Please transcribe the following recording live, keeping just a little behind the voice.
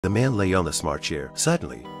The man lay on the smart chair.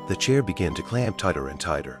 Suddenly, the chair began to clamp tighter and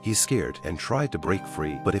tighter. He scared and tried to break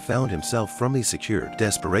free, but he found himself firmly secured.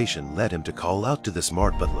 Desperation led him to call out to the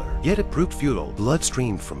smart butler. Yet it proved futile. Blood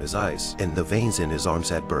streamed from his eyes, and the veins in his arms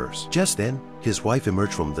had burst. Just then, his wife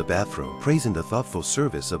emerged from the bathroom, praising the thoughtful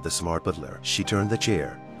service of the smart butler. She turned the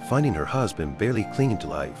chair, finding her husband barely clinging to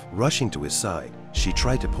life. Rushing to his side, she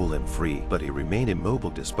tried to pull him free, but he remained immobile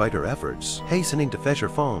despite her efforts. Hastening to fetch her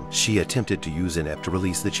phone, she attempted to use an app to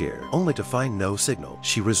release the chair, only to find no signal.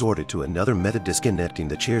 She resorted to another method, disconnecting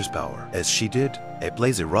the chair's power. As she did, a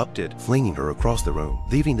blaze erupted, flinging her across the room,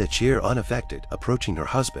 leaving the chair unaffected. Approaching her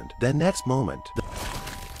husband, the next moment,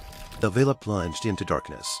 the villa plunged into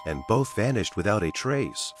darkness, and both vanished without a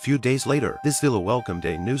trace. Few days later, this villa welcomed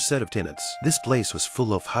a new set of tenants. This place was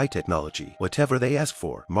full of high technology. Whatever they asked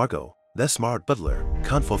for, Margaux, the smart butler,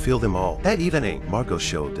 can't fulfill them all. That evening, Margaux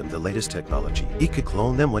showed them the latest technology. He could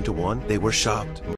clone them one to one. They were shocked.